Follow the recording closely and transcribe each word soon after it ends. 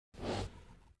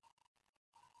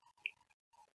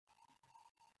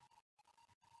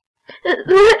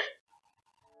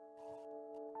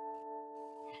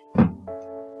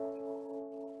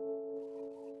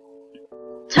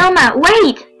Toma,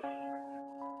 wait!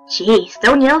 Jeez,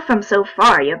 don't yell from so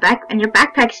far. Your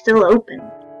backpack's still open.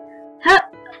 Huh?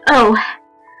 Oh.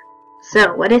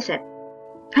 So, what is it?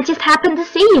 I just happened to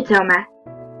see you, Toma.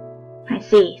 I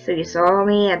see. So you saw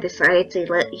me and decided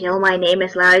to yell my name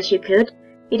as loud as you could?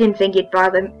 You didn't think you'd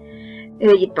bother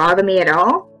me at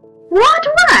all? What?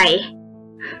 Why?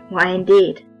 Why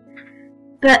indeed.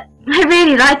 But I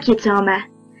really like you, Toma.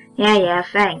 Yeah,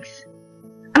 thanks.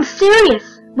 I'm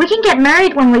serious. We can get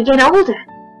married when we get older.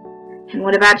 And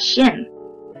what about Shin?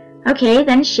 Okay,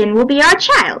 then Shin will be our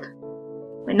child.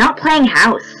 We're not playing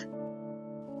house.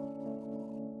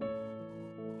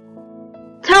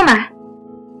 Toma!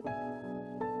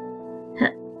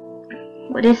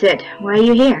 What is it? Why are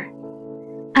you here?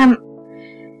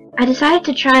 I decided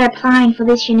to try applying for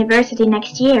this university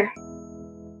next year.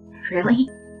 Really?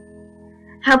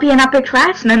 I'll be an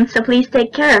underclassman, so please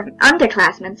take care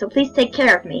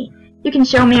of me. You can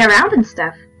show me around and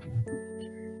stuff.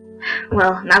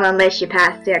 Well, not unless you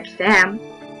pass the exam.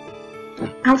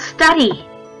 I'll study.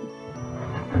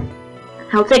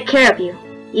 I'll take care of you,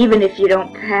 even if you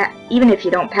don't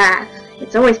pass.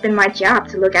 It's always been my job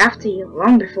to look after you,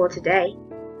 long before today.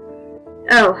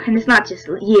 Oh, and it's not just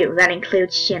you, that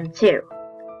includes Shin too.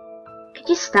 Could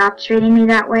you stop treating me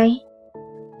that way?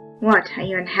 What, are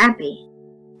you unhappy?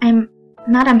 I'm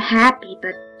not unhappy,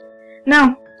 but...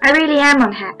 No, I really am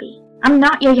unhappy. I'm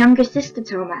not your younger sister,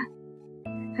 Toma.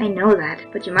 I know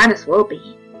that, but you might as well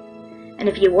be. And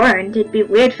if you weren't, it'd be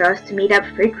weird for us to meet up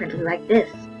frequently like this.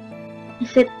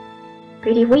 Is it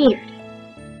pretty weird?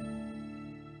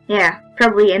 Yeah,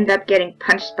 probably end up getting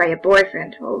punched by your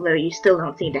boyfriend, although you still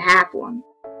don't seem to have one.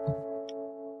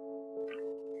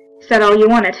 Is that all you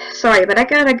wanted? Sorry, but I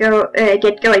gotta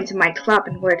get going to my club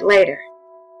and work later.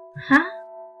 Huh?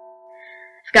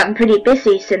 I've gotten pretty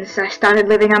busy since I started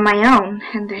living on my own,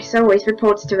 and there's always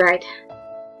reports to write.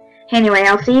 Anyway,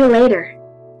 I'll see you later.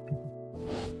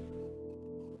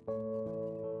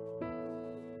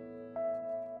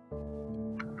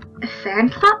 A fan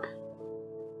club?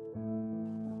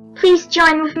 Please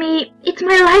join with me. It's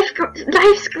my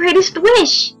life's greatest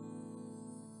wish.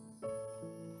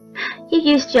 You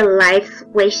used your life's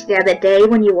wish the other day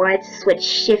when you wanted to switch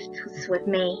shifts with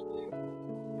me.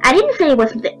 I didn't say it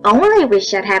wasn't the only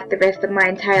wish I'd have the rest of my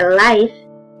entire life.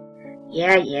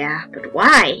 Yeah, but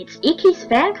why? It's Ikki's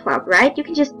fan club, right? You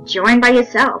can just join by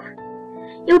yourself.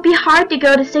 It would be hard to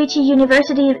go to Seichi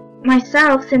University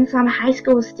myself since I'm a high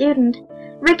school student.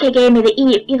 Rika gave me the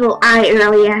evil eye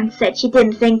earlier and said she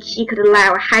didn't think she could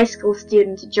allow a high school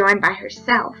student to join by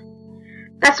herself.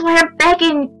 That's why I'm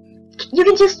begging. You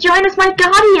can just join as my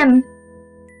guardian.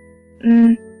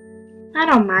 I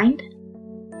don't mind.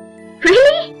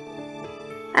 Really?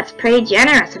 That's pretty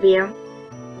generous of you.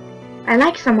 I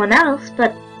like someone else,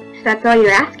 but if that's all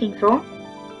you're asking for.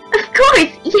 Of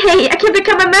course! Yay! I can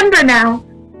become a member now!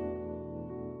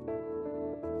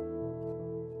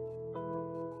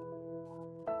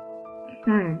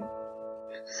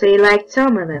 So you like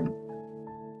Toma then?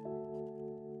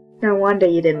 No wonder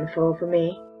you didn't fall for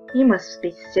me. You must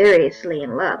be seriously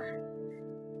in love.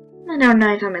 I don't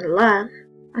know if I'm in love.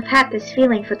 I've had this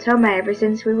feeling for Toma ever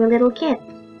since we were little kids.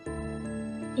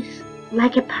 It's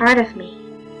like a part of me.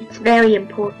 It's very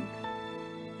important.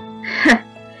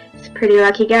 He's a pretty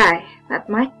lucky guy. That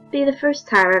might be the first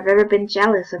time I've ever been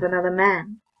jealous of another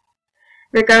man.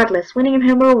 Regardless, winning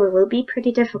him over will be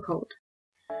pretty difficult.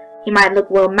 He might look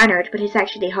well-mannered, but he's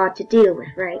actually hard to deal with,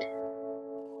 right?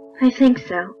 I think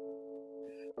so.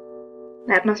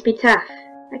 That must be tough.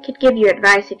 I could give you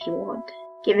advice if you want.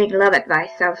 Giving love advice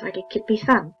sounds like it could be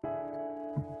fun.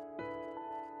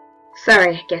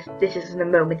 Sorry, I guess this isn't a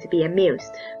moment to be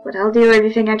amused, but I'll do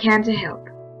everything I can to help.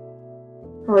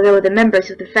 Although the members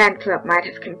of the fan club might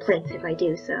have complaints if I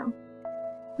do so.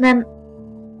 Then,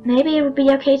 maybe it would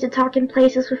be okay to talk in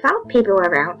places without people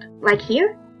around, like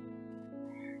here?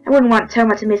 I wouldn't want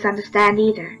Toma to misunderstand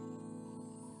either.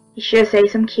 You sure say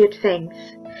some cute things,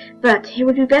 but it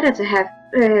would be better to have,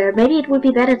 maybe it would be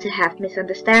better to have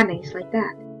misunderstandings like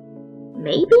that.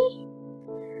 Maybe?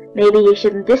 Maybe you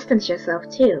shouldn't distance yourself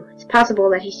too. It's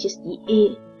possible that he's just,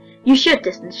 you should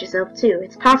distance yourself too.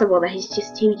 It's possible that he's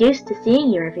just too used to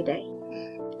seeing you every day.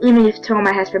 Even if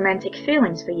Toma has romantic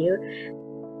feelings for you,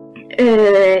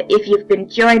 if you've been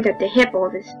joined at the hip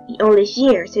all these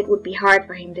years, it would be hard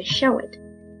for him to show it.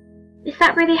 Is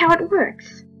that really how it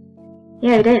works?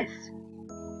 Yeah, it is.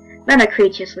 Men are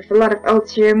creatures with a lot of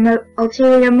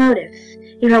ulterior motives.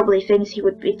 He probably thinks he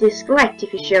would be disliked if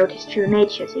he showed his true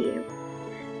nature to you.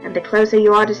 and the closer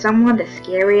you are to someone, the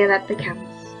scarier that becomes.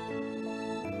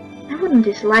 I wouldn't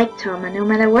dislike Toma no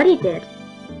matter what he did.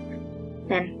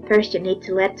 Then first you need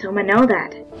to let Toma know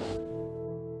that.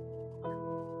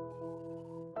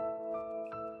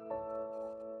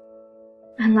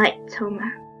 Unlike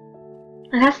Toma,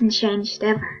 it hasn't changed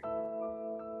ever,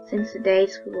 since the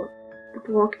days we would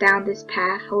walk down this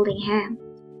path holding hands.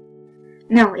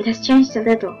 No, it has changed a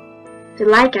little. The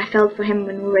like I felt for him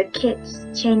when we were kids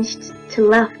changed to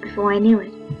love before I knew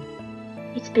it.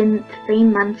 It's been 3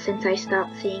 months since I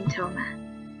stopped seeing Toma.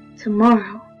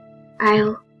 Tomorrow,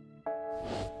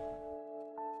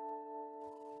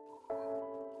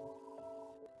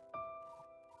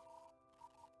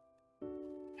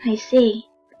 I see.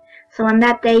 So on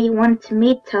that day you wanted to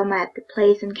meet Toma at the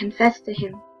place and confess to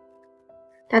him.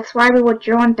 That's why we were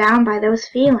drawn down by those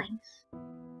feelings.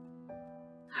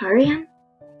 Orion?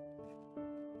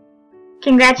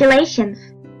 Congratulations!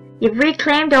 You've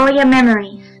reclaimed all your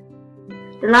memories.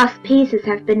 The lost pieces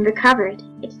have been recovered.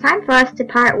 It's time for us to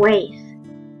part ways.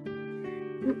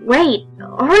 Wait,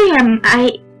 Orion,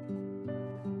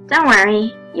 Don't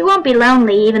worry, you won't be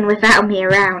lonely even without me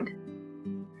around.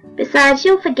 Besides,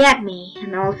 you'll forget me,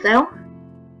 and also,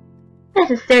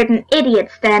 there's a certain idiot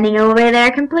standing over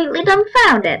there completely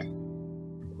dumbfounded.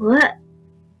 What?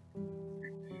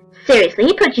 Seriously,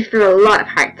 he put you through a lot of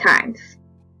hard times.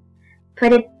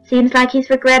 But it seems like he's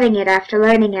regretting it after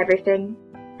learning everything,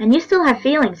 and you still have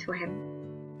feelings for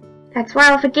him. That's why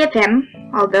I'll forgive him,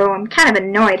 although I'm kind of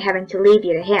annoyed having to leave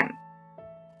you to him.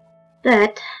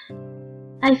 But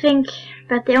I think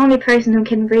that the only person who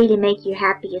can really make you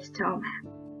happy is Toma.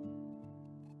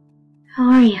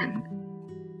 Orion.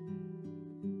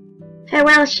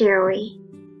 Farewell, Shiroi.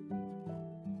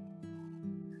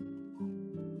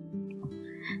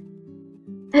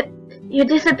 You're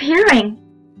disappearing.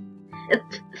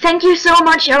 Thank you so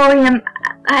much, Orion.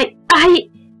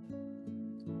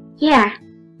 Yeah,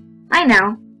 I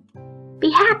know.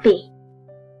 Be happy.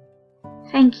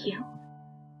 Thank you.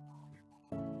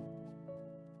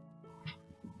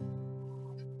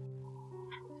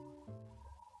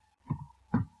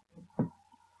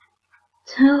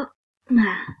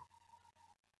 Toma.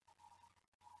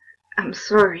 I'm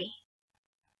sorry.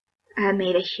 I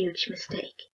made a huge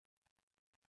mistake.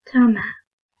 Toma.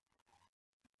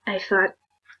 I thought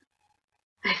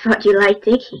you liked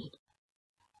Icky.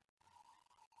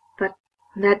 But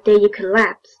that day you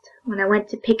collapsed. When I went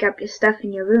to pick up your stuff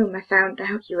in your room, I found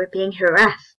out you were being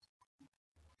harassed.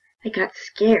 I got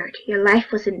scared. Your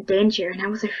life was in danger, and I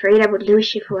was afraid I would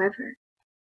lose you forever.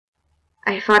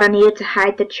 I thought I needed to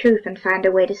hide the truth and find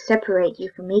a way to separate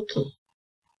you from Icky.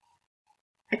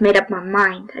 I'd made up my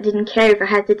mind. I didn't care if I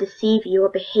had to deceive you or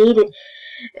be hated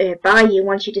by you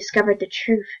once you discovered the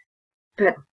truth.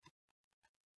 But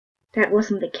that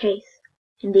wasn't the case.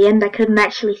 In the end, I couldn't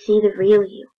actually see the real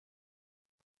you.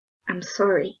 I'm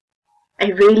sorry. I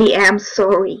really am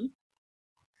sorry.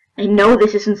 I know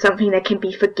this isn't something that can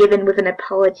be forgiven with an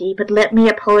apology, but let me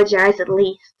apologize at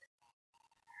least.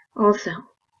 Also,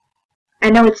 I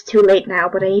know it's too late now,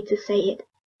 but I need to say it.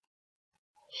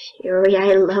 Shiroi,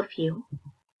 I love you.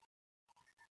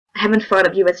 I haven't thought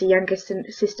of you as a younger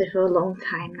sister for a long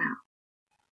time now.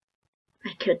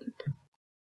 I couldn't.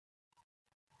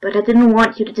 But I didn't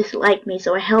want you to dislike me,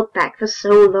 so I held back for so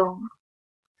long.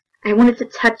 I wanted to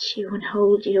touch you and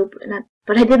hold you,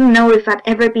 but I didn't know if I'd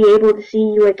ever be able to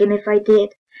see you again if I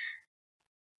did.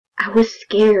 I was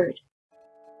scared.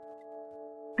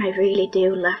 I really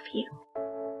do love you.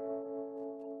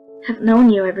 I've known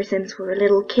you ever since we were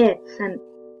little kids, and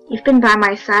you've been by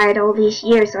my side all these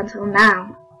years until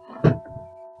now.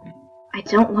 I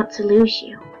don't want to lose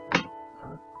you.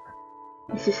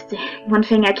 This is the one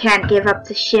thing I can't give up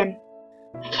to Shin.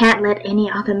 I can't let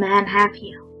any other man have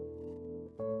you.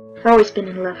 I've always been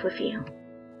in love with you.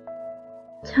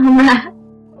 Toma.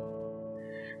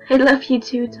 I love you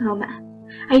too, Toma.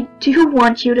 I do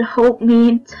want you to hold me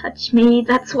and touch me,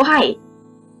 that's why.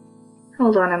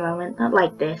 Hold on a moment, not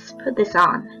like this. Put this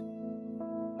on.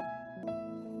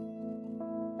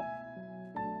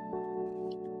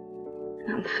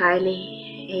 I'm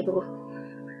finally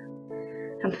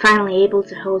able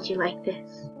to hold you like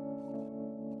this.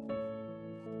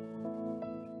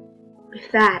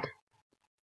 With that,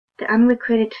 the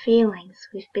unrequited feelings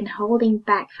we've been holding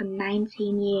back for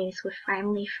 19 years were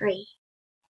finally free.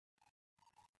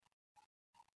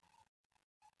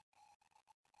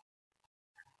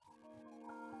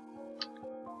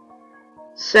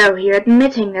 So, you're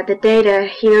admitting that the data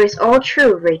here is all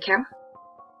true, Rika?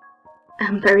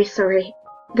 I'm very sorry.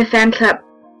 The fan club,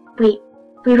 we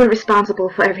were responsible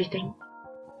for everything.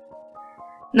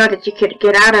 Not that you could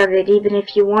get out of it even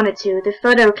if you wanted to. The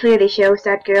photo clearly shows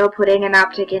that girl putting an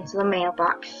object into the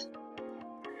mailbox.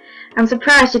 I'm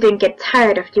surprised you didn't get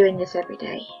tired of doing this every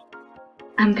day.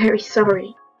 I'm very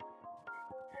sorry.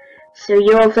 So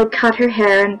you also cut her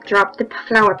hair and dropped the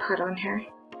flower pot on her.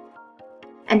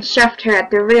 And shoved her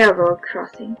at the railroad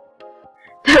crossing.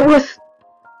 That was...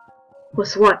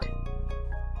 Was what?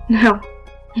 No,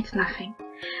 it's nothing.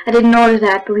 I didn't order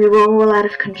that, but we were all out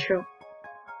of control.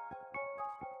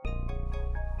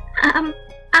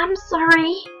 I'm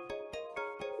sorry.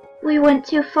 We went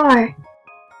too far.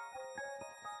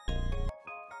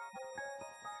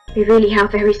 We really are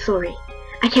very sorry.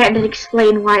 I can't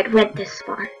explain why it went this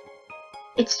far.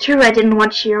 It's true I didn't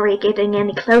want Shiori getting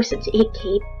any closer to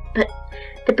Iki, but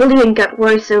the bullying got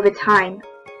worse over time.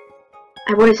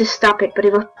 I wanted to stop it, but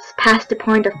it was past the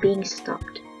point of being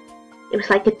stopped. It was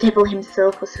like the devil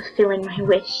himself was fulfilling my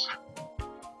wish.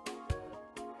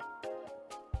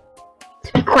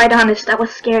 To be quite honest, I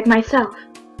was scared myself.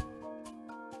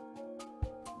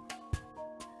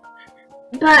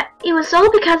 But it was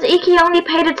all because Iki only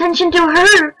paid attention to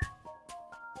her.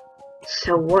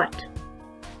 So what?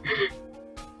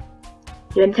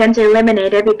 You intend to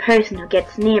eliminate every person who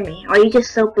gets near me, or are you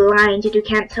just so blind that you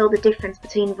can't tell the difference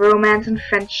between romance and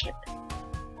friendship?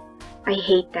 I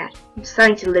hate that. I'm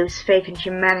starting to lose faith in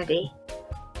humanity.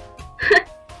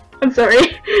 I'm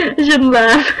sorry, I shouldn't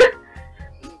laugh.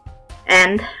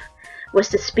 And was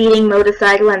the speeding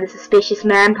motorcycle and the suspicious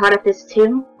man part of this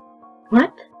too?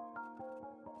 What?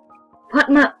 What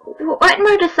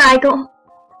motorcycle?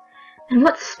 And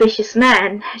what suspicious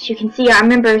man? As you can see, our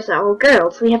members are all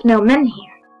girls. We have no men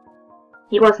here.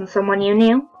 He wasn't someone you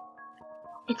knew?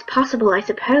 It's possible, I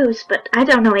suppose, but I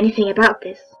don't know anything about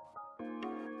this.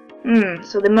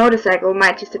 So the motorcycle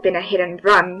might just have been a hit and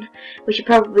run. We should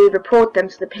probably report them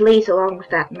to the police along with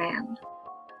that man.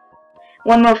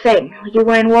 One more thing. You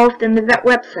were involved in the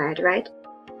website, right?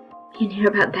 You knew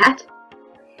about that?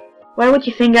 Why would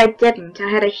you think I didn't? You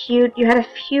had a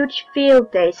huge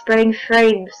field day spreading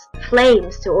flames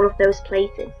to all of those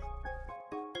places.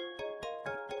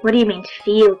 What do you mean,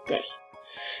 field day?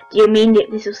 Do you mean that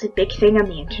this was a big thing on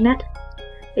the internet?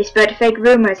 They spread fake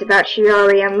rumors about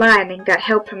Shiori online and got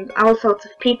help from all sorts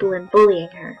of people in bullying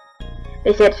her.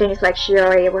 They said things like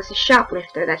Shiori was a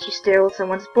shoplifter, that she stole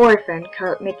someone's boyfriend,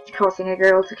 causing a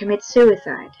girl to commit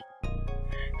suicide.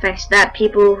 Thanks to that,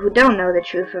 people who don't know the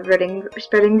truth are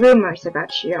spreading rumors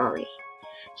about Shiori.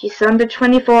 She's under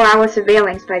 24-hour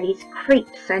surveillance by these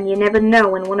creeps, and you never know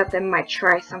when one of them might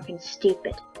try something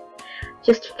stupid.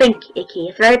 Just think, Iki,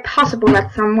 it's very possible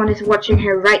that someone is watching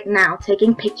her right now,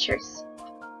 taking pictures.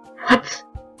 What?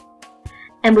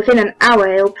 And within an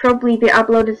hour, it'll probably be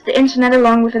uploaded to the internet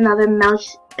along with another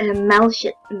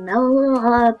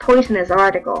poisonous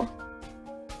article.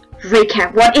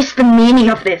 Recap, what is the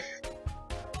meaning of this?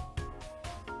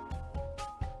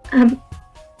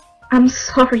 I'm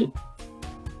sorry.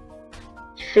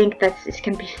 You think that this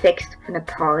can be fixed with an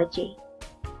apology?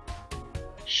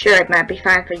 Sure, it might be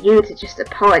fine for you to just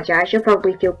apologize. You'll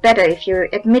probably feel better if you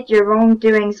admit your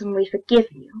wrongdoings and we forgive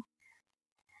you.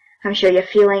 I'm sure you're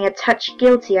feeling a touch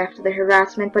guilty after the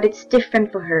harassment, but it's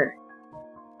different for her.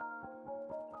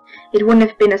 It wouldn't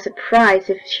have been a surprise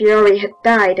if Shiori had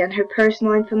died and her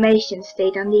personal information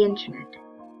stayed on the internet.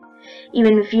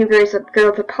 Even if you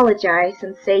girls apologize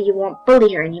and say you won't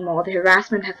bully her anymore, the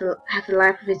harassment has a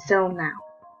life of its own now.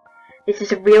 This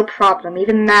is a real problem.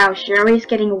 Even now, Shiori is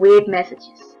getting weird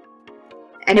messages.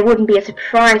 And it wouldn't be a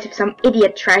surprise if some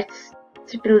idiot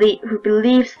who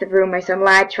believes the rumors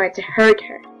online tried to hurt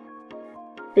her.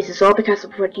 This is all because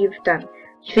of what you've done.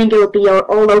 You think it will be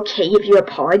all okay if you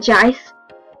apologize?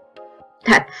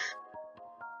 That's...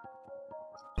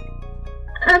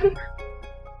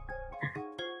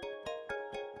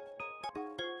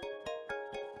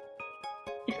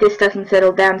 If this doesn't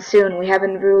settle down soon, we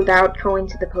haven't ruled out going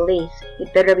to the police.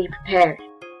 You'd better be prepared.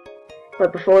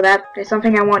 But before that, there's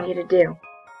something I want you to do.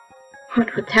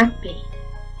 What would that be?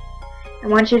 I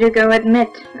want you to go admit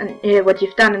what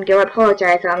you've done and go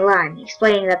apologize online,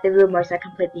 explaining that the rumors are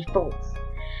completely false.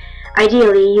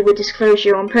 Ideally, you would disclose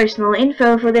your own personal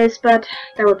info for this, but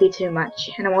that would be too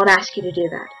much, and I won't ask you to do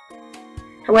that.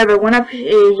 However, one of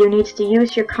you needs to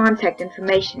use your contact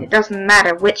information. It doesn't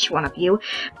matter which one of you,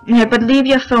 but leave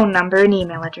your phone number and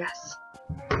email address.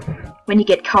 When you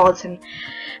get calls and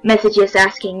messages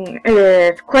asking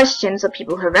questions of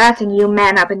people harassing you,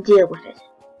 man up and deal with it.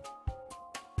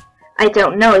 I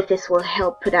don't know if this will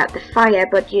help put out the fire,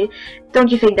 but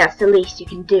don't you think that's the least you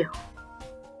can do?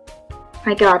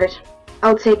 I got it.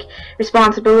 I'll take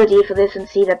responsibility for this and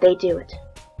see that they do it.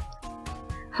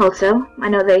 Also, I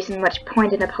know there isn't much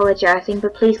point in apologizing,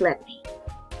 but please let me.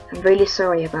 I'm really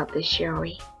sorry about this,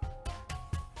 Shiori.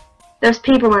 Those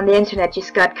people on the internet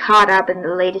just got caught up in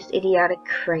the latest idiotic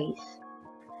craze.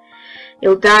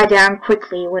 It'll die down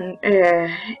quickly when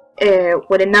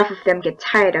enough of them get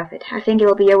tired of it. I think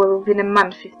it'll be over within a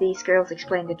month if these girls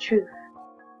explain the truth.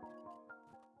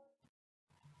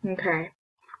 Okay.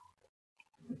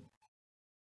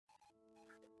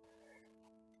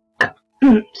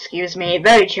 Excuse me,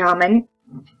 very charming.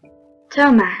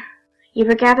 Toma, you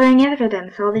were gathering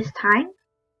evidence all this time?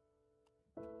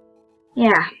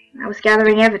 Yeah, I was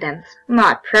gathering evidence. I'm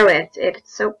not pro at it,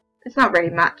 so it's not really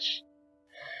much.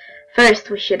 First,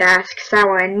 we should ask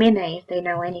Sawa and Mine if they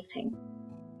know anything.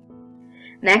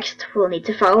 Next, we'll need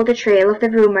to follow the trail of the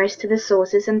rumors to the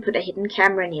sources and put a hidden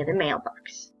camera near the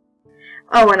mailbox.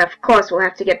 Oh, and of course we'll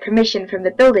have to get permission from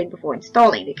the building before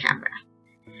installing the camera.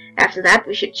 After that,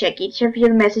 we should check each of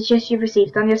your messages you've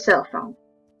received on your cell phone.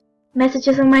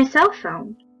 Messages on my cell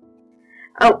phone?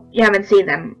 Oh, you haven't seen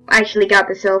them. I actually got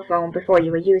the cell phone before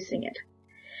you were using it.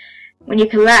 When you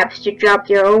collapsed, you dropped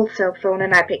your old cell phone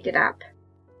and I picked it up.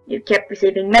 You kept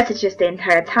receiving messages the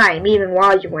entire time, even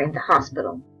while you were in the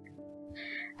hospital.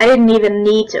 I didn't even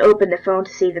need to open the phone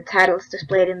to see the titles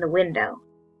displayed in the window.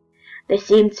 They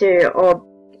seemed to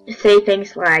say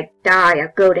things like, die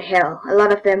or go to hell. A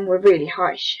lot of them were really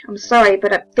harsh. I'm sorry,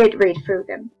 but I did read through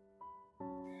them.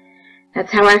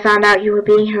 That's how I found out you were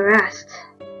being harassed.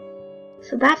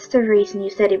 So that's the reason you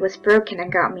said it was broken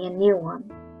and got me a new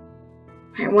one.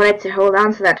 I wanted to hold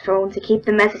on to that phone to keep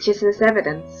the messages as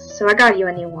evidence, so I got you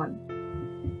a new one.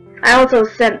 I also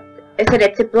set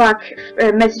it to block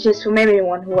messages from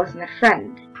everyone who wasn't a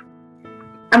friend.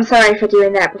 I'm sorry for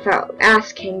doing that without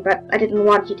asking, but I didn't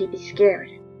want you to be scared.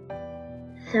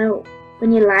 So,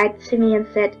 when you lied to me and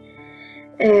said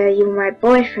you were my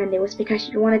boyfriend, it was because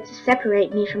you wanted to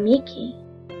separate me from Iki.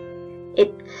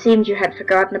 It seemed you had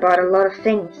forgotten about a lot of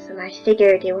things, and I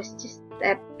figured it was just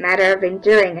a matter of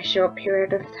enduring a short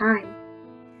period of time.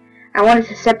 I wanted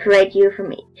to separate you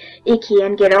from Iki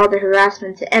and get all the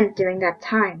harassment to end during that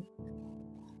time.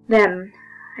 Then,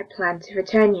 I planned to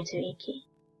return you to Iki.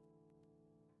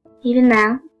 Even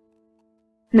now?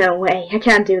 No way, I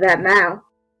can't do that now.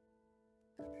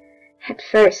 At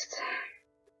first,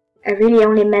 I really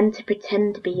only meant to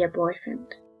pretend to be your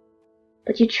boyfriend.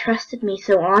 But you trusted me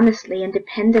so honestly and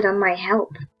depended on my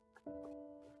help.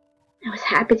 I was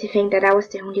happy to think that I was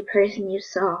the only person you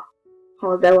saw,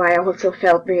 although I also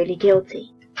felt really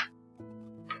guilty.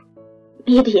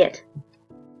 Idiot.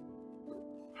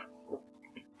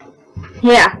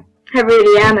 Yeah, I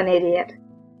really am an idiot.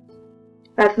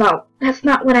 That's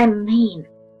not what I mean.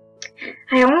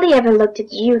 I only ever looked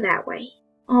at you that way.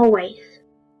 Always.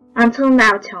 Until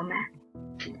now, Toma.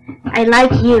 I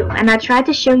like you, and I tried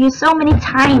to show you so many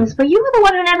times, but you were the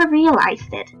one who never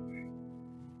realized it.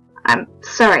 I'm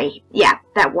sorry. Yeah,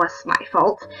 that was my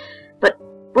fault. But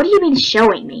what do you mean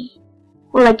showing me?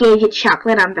 Well, I gave you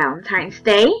chocolate on Valentine's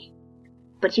Day.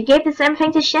 But you gave the same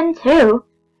thing to Shen too.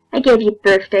 I gave you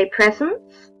birthday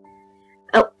presents.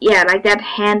 Oh, yeah, like that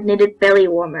hand-knitted belly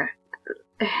warmer.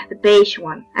 The beige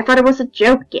one. I thought it was a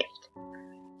joke gift.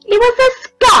 It was a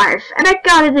scarf, and I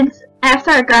got it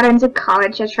after I got into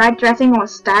college. I tried dressing more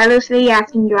stylishly,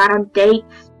 asking you out on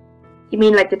dates. You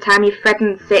mean like the time you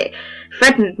threatened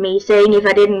me, saying if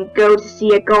I didn't go to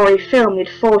see a gory film, you'd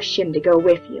force Shin to go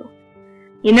with you.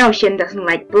 You know Shin doesn't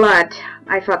like blood.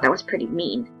 I thought that was pretty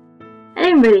mean. I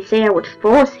didn't really say I would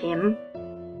force him.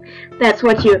 If that's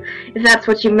what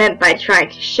you meant by trying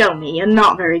to show me, you're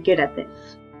not very good at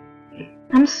this.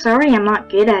 I'm sorry I'm not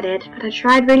good at it, but I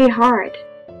tried really hard.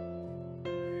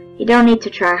 You don't need to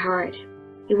try hard.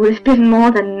 It would have been more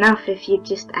than enough if you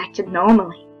just acted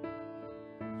normally.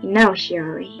 You know,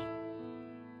 Shiori,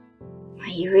 are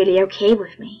you really okay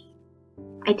with me?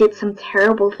 I did some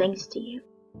terrible things to you.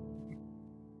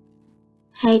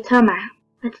 Hey, Toma,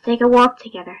 let's take a walk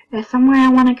together. There's somewhere I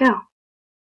want to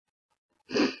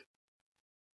go.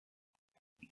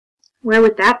 Where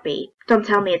would that be? Don't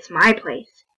tell me it's my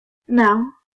place.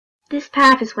 No, this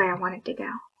path is where I wanted to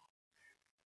go.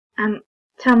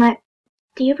 Toma,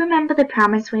 do you remember the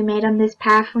promise we made on this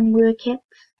path when we were kids?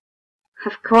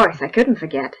 Of course, I couldn't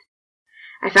forget.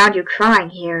 I found you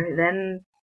crying here, then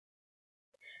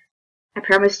I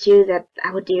promised you that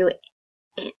I would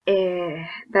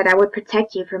that I would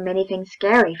protect you from anything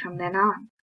scary from then on.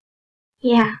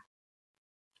 Yeah.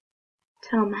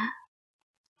 Toma,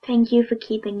 thank you for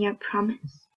keeping your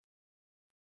promise.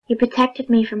 You protected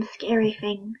me from scary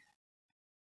things.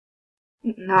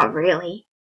 Not really.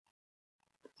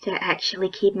 To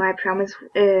actually keep my promise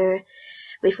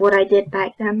with what I did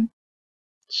back then.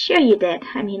 Sure you did.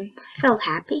 I mean, I felt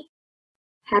happy.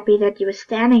 Happy that you were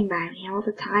standing by me all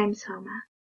the time, Soma.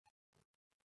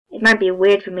 It might be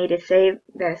weird for me to say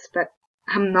this, but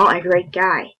I'm not a great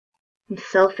guy. I'm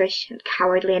selfish and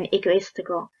cowardly and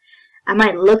egoistical. I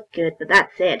might look good, but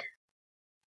that's it.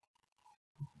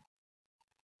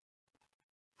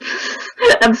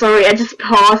 I'm sorry, I just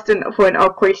paused for an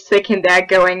awkward second there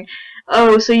going,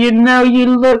 oh, so you know you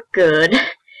look good.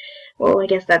 Well, I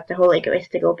guess that's the whole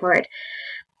egoistical part.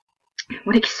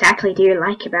 What exactly do you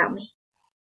like about me?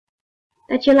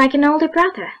 That you're like an older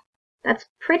brother. That's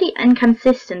pretty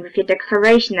inconsistent with your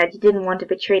declaration that you didn't want to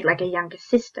be treated like a younger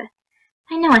sister.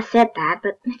 I know I said that,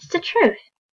 but it's the truth.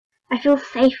 I feel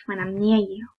safe when I'm near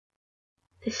you.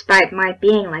 Despite my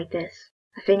being like this,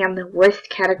 I think I'm the worst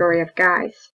category of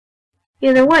guys.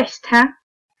 You're the worst, huh?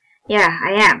 Yeah,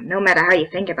 I am, no matter how you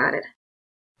think about it.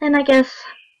 Then I guess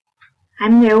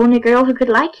I'm the only girl who could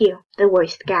like you, the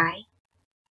worst guy.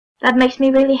 That makes me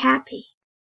really happy.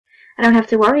 I don't have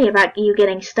to worry about you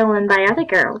getting stolen by other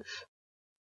girls.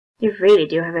 You really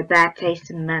do have a bad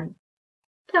taste in men.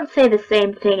 Don't say the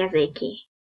same thing as Iki.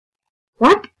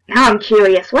 What? Now I'm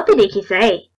curious. What did Iki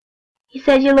say? He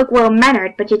said you look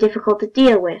well-mannered, but you're difficult to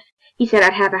deal with. He said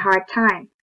I'd have a hard time.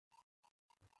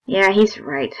 Yeah, he's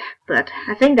right, but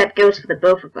I think that goes for the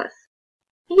both of us.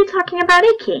 Are you talking about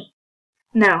Iki?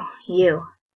 No, you.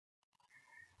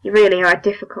 You really are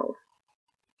difficult.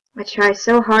 I try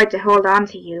so hard to hold on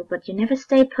to you, but you never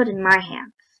stay put in my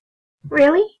hands.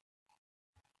 Really?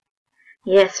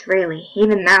 Yes, really.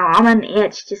 Even now, I'm on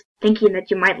edge, just thinking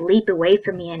that you might leap away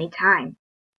from me any time.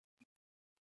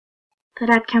 But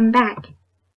I'd come back.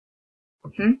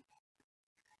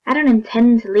 I don't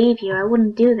intend to leave you, I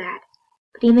wouldn't do that.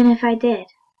 But even if I did,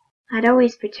 I'd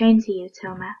always return to you,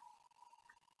 Toma.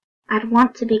 I'd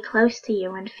want to be close to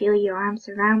you and feel your arms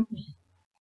around me.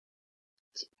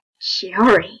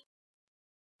 Shiori.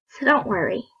 So don't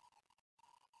worry.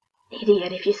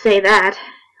 Idiot, if you say that,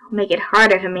 it'll make it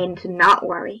harder for me to not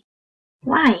worry.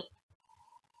 Why? You're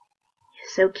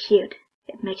so cute.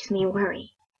 It makes me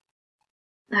worry.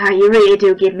 You really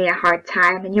do give me a hard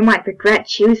time, and you might regret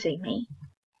choosing me.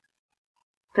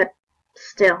 But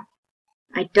still,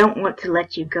 I don't want to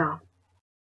let you go.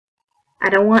 I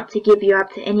don't want to give you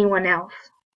up to anyone else.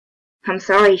 I'm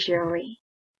sorry, Shiori.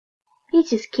 Please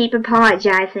just keep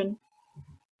apologizing.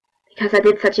 Because I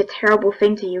did such a terrible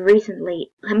thing to you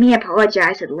recently, let me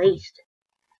apologize at least.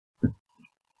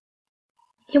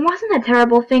 It wasn't a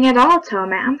terrible thing at all,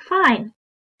 Toma. I'm fine.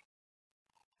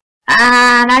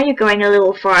 Now you're going a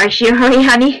little far, Shiori,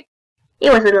 honey.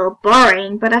 It was a little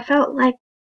boring, but I felt like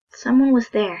someone was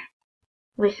there,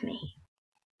 with me.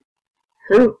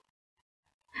 Who?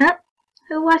 Huh?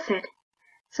 Who was it?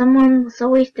 Someone was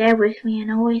always there with me and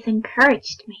always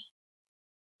encouraged me.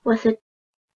 Was it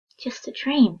just a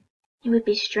dream? It would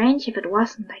be strange if it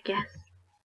wasn't, I guess.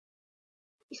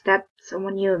 Is that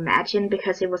someone you imagined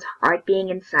because it was hard being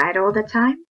inside all the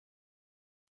time?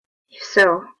 If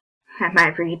so, I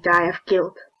might really die of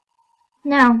guilt.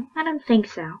 No, I don't think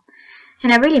so.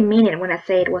 And I really mean it when I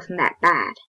say it wasn't that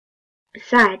bad.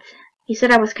 Besides, you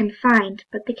said I was confined,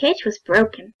 but the cage was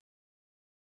broken.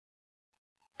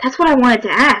 That's what I wanted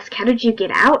to ask. How did you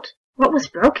get out? What was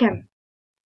broken?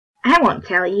 I won't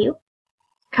tell you.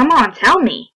 Come on, tell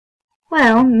me.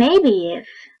 Well, maybe if...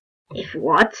 If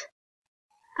what?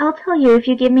 I'll tell you if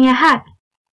you give me a hug.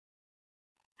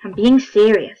 I'm being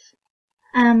serious.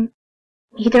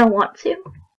 You don't want to?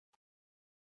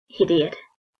 Idiot.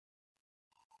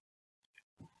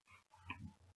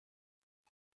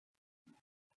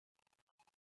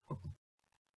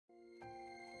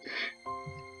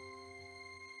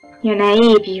 You're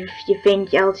naive if you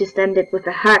think I'll just end it with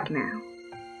a hug now.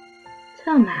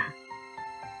 Toma.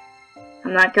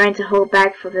 I'm not going to hold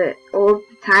back for all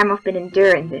the time I've been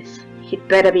enduring this. You'd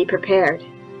better be prepared.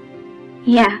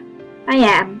 Yeah, I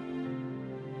am.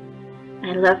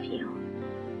 I love you.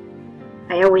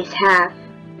 I always have,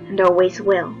 and always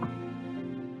will.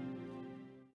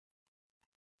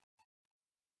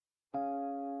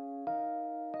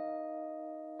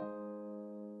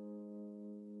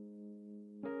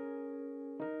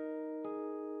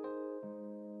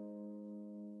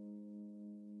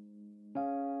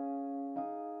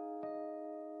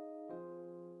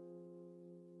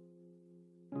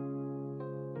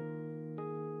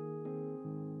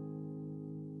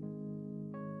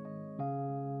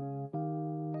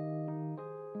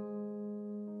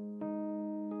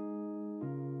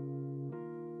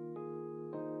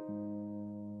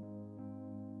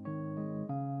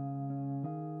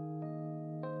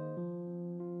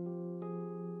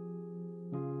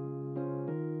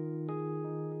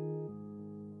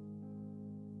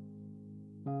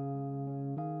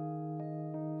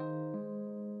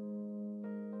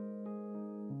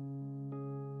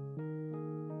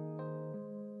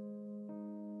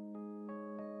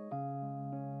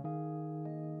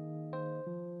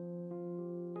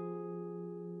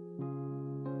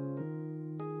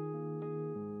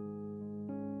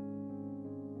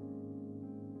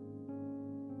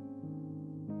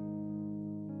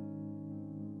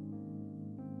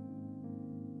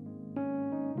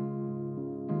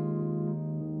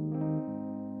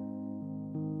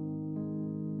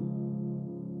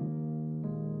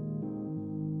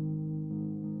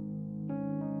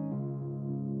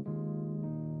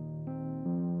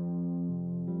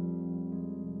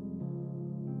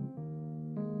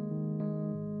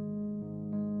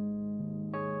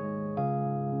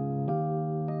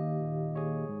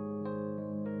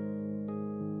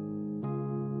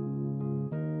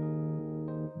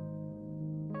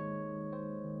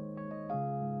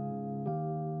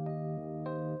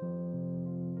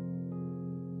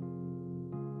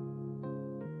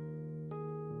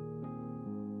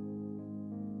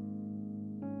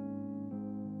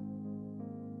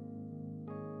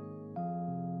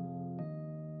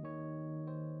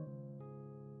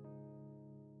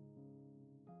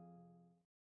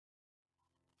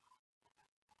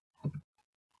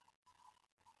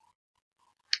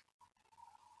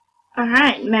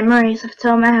 Alright, memories of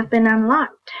Toma have been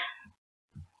unlocked.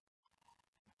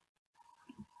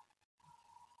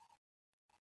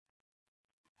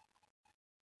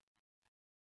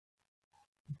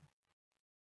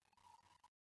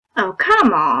 Oh,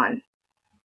 come on.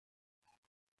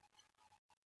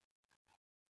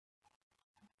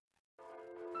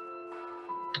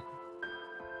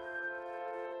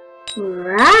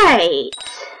 Right.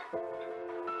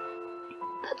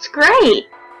 That's great.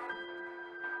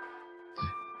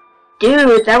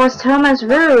 Dude, that was Toma's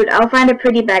route. I'll find a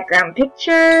pretty background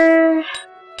picture.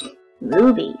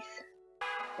 Movies.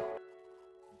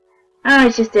 Oh,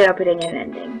 it's just putting an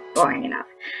ending. Boring enough.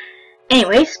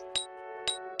 Anyways.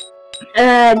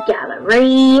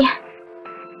 Gallery.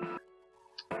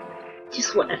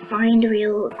 Just want to find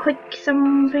real quick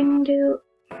something to...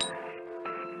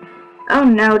 Oh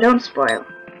no, don't spoil.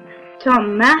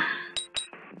 Toma.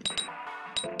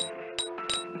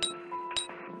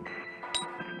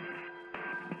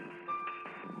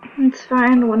 Let's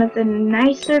find one of the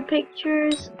nicer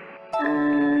pictures.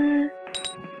 Alright.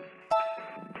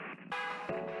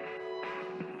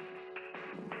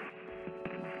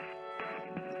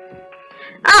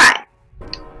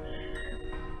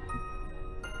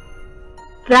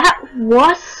 That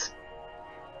was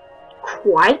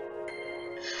quite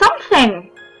something.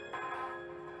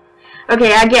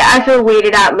 Okay, I feel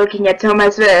weirded out looking at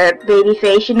Toma's baby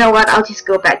face. You know what? I'll just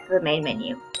go back to the main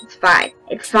menu. It's fine.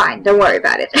 It's fine. Don't worry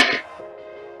about it.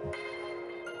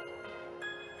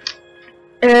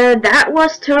 That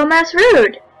was Toma's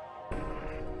route.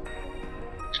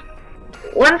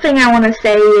 One thing I want to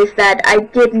say is that I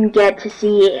didn't get to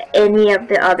see any of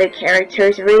the other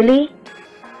characters, really.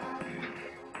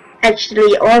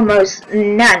 Actually, almost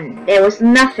none. There was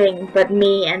nothing but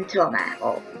me and Toma.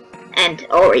 Oh, and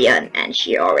Orion and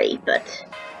Shiori, but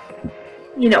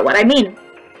you know what I mean.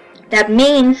 That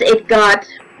means it got...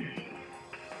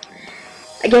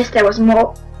 I guess there was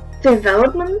more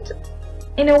development,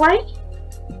 in a way.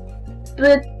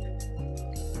 But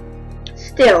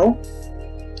still,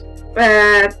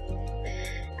 I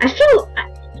feel...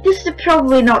 This is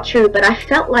probably not true, but I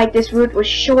felt like this route was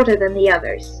shorter than the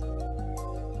others.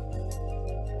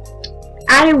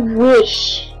 I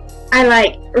wish...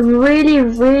 I really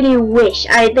wish.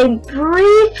 They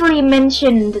briefly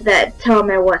mentioned that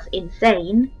Toma was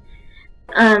insane.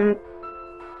 I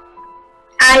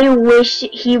wish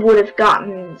he would have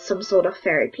gotten some sort of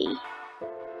therapy.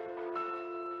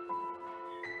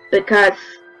 Because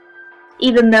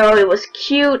even though it was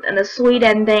cute and a sweet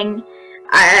ending,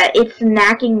 it's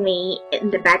nagging me in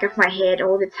the back of my head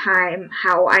all the time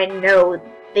how I know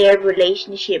their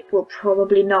relationship will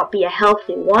probably not be a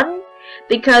healthy one.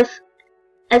 Because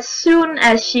as soon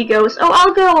as she goes, oh,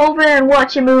 I'll go over and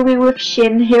watch a movie with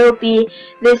Shin, he'll be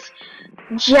this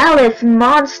jealous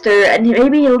monster, and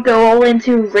maybe he'll go all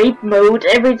into rape mode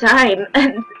every time,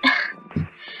 and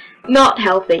not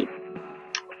healthy.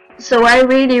 So I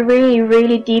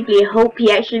really deeply hope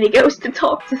he actually goes to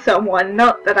talk to someone.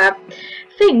 Not that I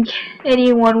think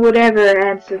anyone would ever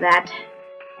answer that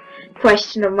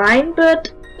question of mine,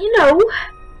 but, you know,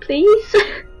 please.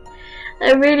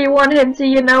 I really want him to,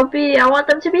 you know, I want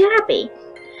them to be happy.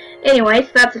 Anyways,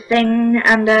 that's a thing,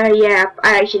 and yeah,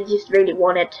 I actually just really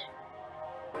wanted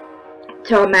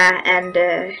Toma, and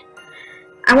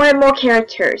I wanted more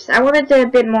characters. I wanted a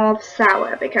bit more of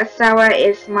Sour, because Sour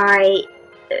is my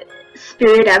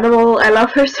spirit animal. I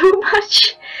love her so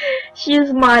much.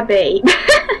 She's my babe,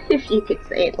 if you could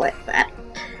say it like that.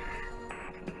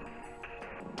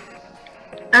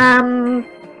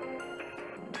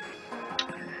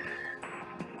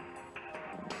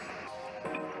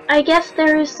 I guess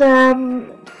there is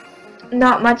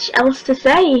not much else to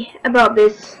say about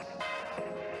this.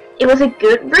 It was a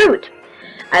good route.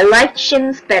 I liked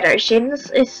Shin's better.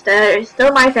 Shin's is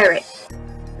still my favorite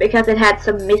because it had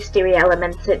some mystery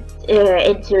elements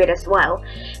into it as well.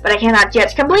 But I cannot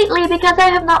judge completely because I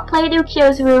have not played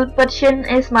Ukyo's route. But Shin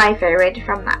is my favorite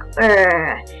from now.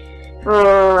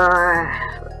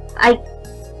 I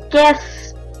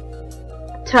guess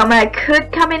Toma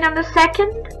could come in on the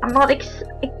second. I'm not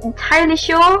entirely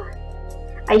sure.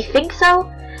 I think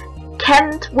so.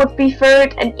 Kent would be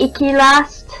third and Ikki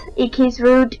last. Ikki's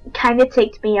route kinda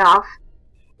ticked me off.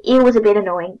 It was a bit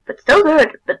annoying, but still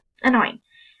good, but annoying.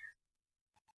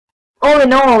 All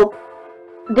in all,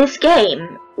 this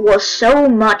game was so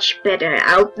much better.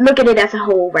 I'll look at it as a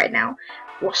whole right now.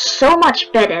 Was so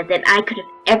much better than I could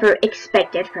have ever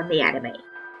expected from the anime.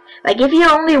 Like, if you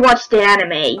only watch the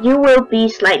anime, you will be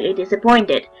slightly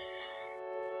disappointed.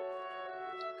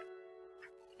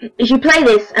 If you play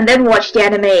this and then watch the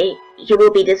anime, you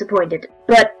will be disappointed.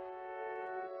 But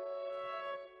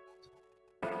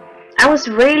was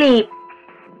really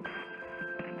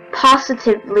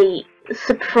positively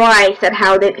surprised at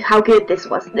how good this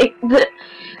was.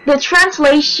 The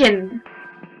translation,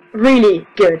 really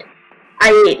good.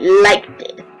 I liked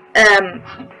it.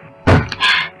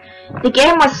 The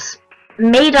game was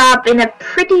made up in a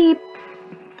pretty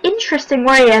interesting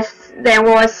way, as there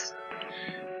was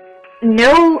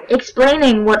no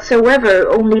explaining whatsoever,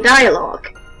 only dialogue.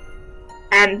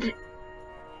 And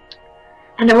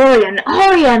Orion,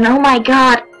 oh my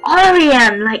god,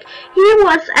 Orion! Like, he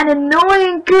was an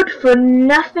annoying,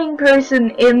 good-for-nothing person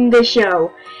in the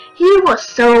show. He was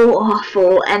so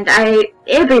awful, and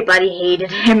everybody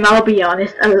hated him, I'll be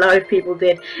honest, a lot of people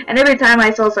did. And every time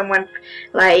I saw someone,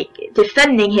 like,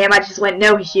 defending him, I just went,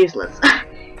 no, he's useless.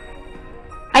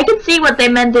 I could see what they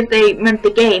meant if they meant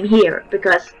the game here,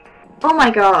 because, oh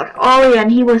my god, Orion,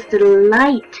 he was the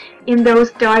light in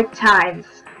those dark times.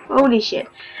 Holy shit.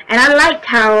 And I liked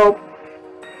how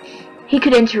he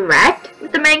could interact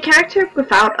with the main character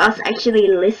without us actually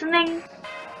listening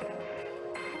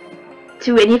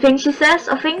to anything she says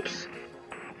or thinks.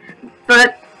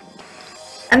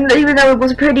 And even though it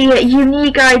was a pretty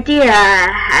unique idea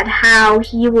at how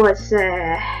he was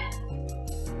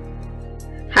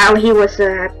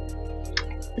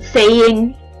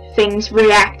saying things,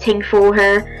 reacting for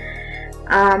her,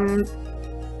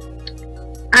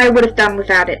 I would have done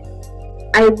without it.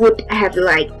 I would have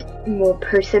liked more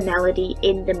personality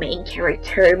in the main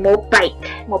character, more bite,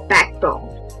 more backbone,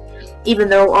 even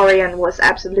though Orion was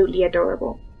absolutely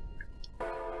adorable.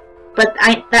 But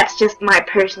that's just my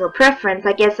personal preference.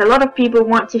 I guess a lot of people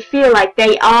want to feel like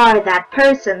they are that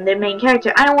person, the main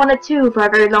character. I wanted to for a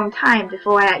very long time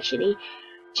before I actually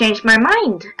changed my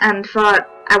mind and thought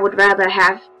I would rather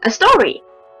have a story.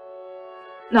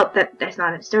 Not that there's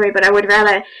not a story, but I would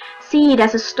rather see it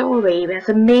as a story, as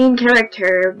a main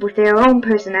character with their own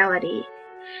personality.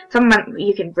 Someone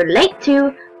you can relate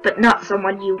to, but not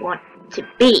someone you want to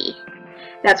be.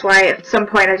 That's why at some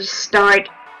point I just start,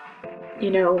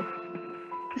 you know,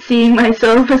 seeing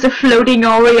myself as a floating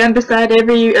Orion beside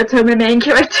every Otome main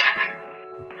character.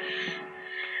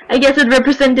 I guess it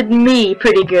represented me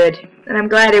pretty good, and I'm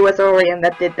glad it was Orion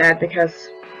that did that, because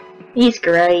he's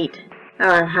great.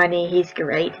 Oh honey, he's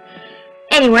great.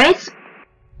 Anyways,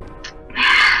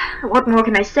 what more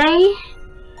can I say?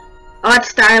 Art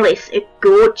style is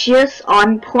gorgeous,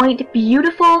 on point,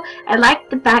 beautiful. I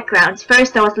like the backgrounds.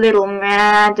 First I was a little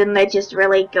mad and they just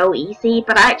really go easy,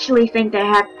 but I actually think they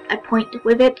had a point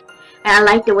with it. And I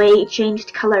like the way it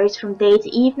changed colors from day to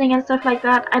evening and stuff like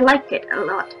that. I liked it a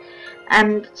lot.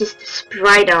 And just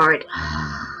sprite art.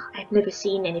 I've never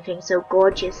seen anything so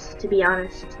gorgeous, to be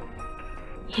honest.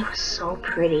 It was so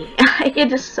pretty.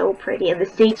 It is so pretty, and the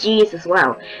CGs as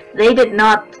well. They did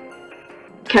not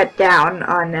cut down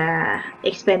on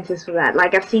expenses for that.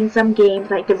 Like, I've seen some games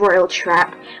like the Royal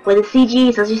Trap where the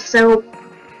CGs are just so...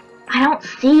 I don't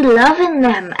see love in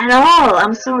them at all.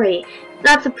 I'm sorry.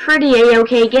 That's a pretty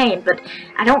A-okay game, but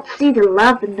I don't see the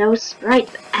love in those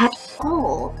sprites at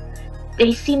all.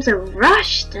 They seem so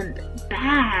rushed and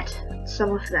bad,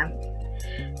 some of them.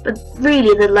 But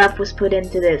really, the love was put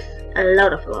into this. A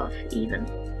lot of love, even.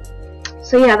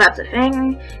 So yeah, that's a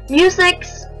thing.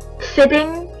 Music's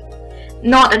fitting.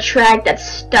 Not a track that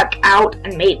stuck out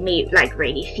and made me, like,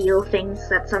 really feel things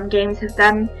that some games have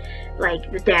done.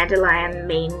 Like the Dandelion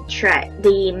main track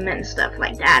theme and stuff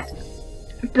like that.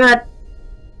 But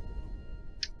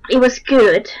it was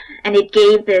good, and it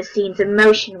gave the scenes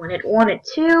emotion when it wanted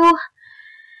to.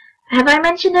 Have I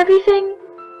mentioned everything?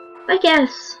 I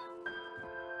guess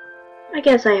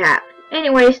I have.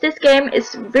 Anyways, this game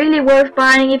is really worth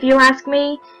buying if you ask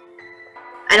me.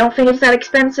 I don't think it's that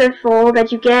expensive for all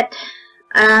that you get.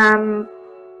 I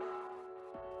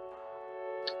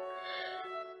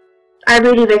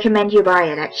really recommend you buy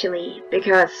it, actually,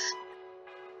 because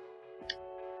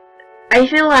I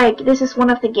feel like this is one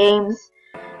of the games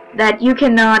that you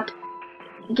cannot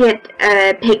get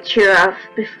a picture of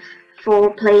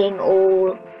before playing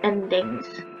all endings.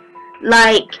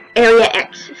 Like Area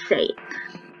X, say.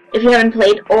 If you haven't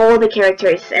played all the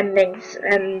characters' endings,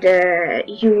 and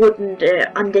you wouldn't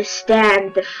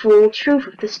understand the full truth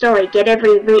of the story, get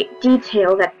every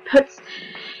detail that puts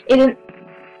it in,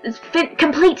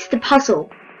 completes the puzzle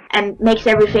and makes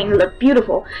everything look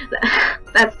beautiful.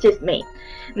 That's just me,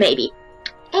 maybe.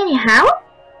 Anyhow,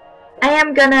 I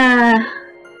am gonna.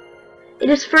 It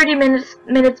is 30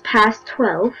 minutes past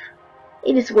 12.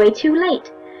 It is way too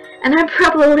late, and I'm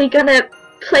probably gonna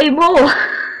play more.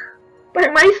 By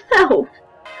myself,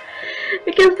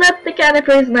 because that's the kind of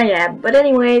person I am. But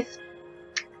anyways,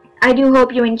 I do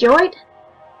hope you enjoyed.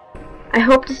 I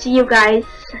hope to see you guys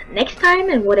next time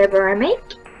in whatever I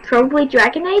make. probably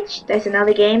Dragon Age. There's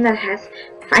another game that has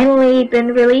finally been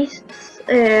released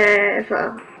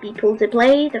for people to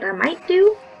play that I might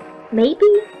do. Maybe?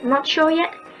 I'm not sure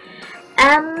yet.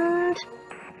 And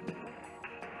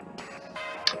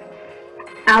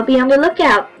I'll be on the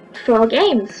lookout for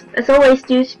games. As always,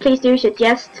 please do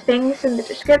suggest things in the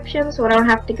description so I don't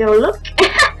have to go look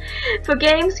for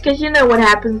games, because you know what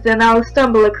happens then. I'll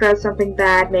stumble across something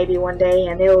bad maybe one day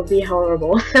and it will be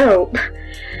horrible. So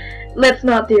let's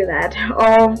not do that.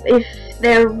 Or if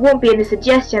there won't be any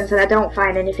suggestions and I don't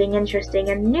find anything interesting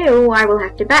and new, I will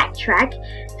have to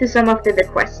backtrack to some of the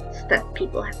requests that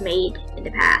people have made in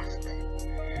the past.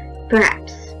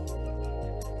 Perhaps.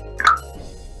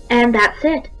 And that's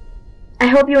it. I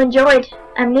hope you enjoyed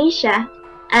Amnesia,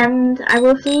 and I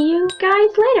will see you guys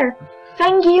later.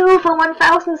 Thank you for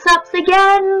 1,000 subs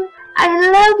again! I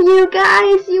love you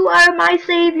guys! You are my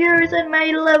saviors and my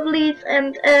lovelies,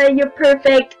 and you're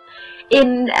perfect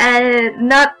in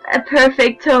not a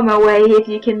perfect Toma way, if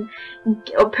you can,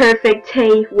 or perfect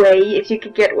Tay way, if you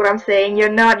can get what I'm saying. You're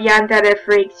not yandere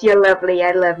freaks, you're lovely,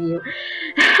 I love you.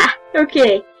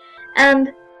 Okay,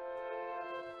 and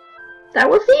I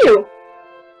will see you.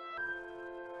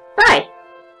 Bye.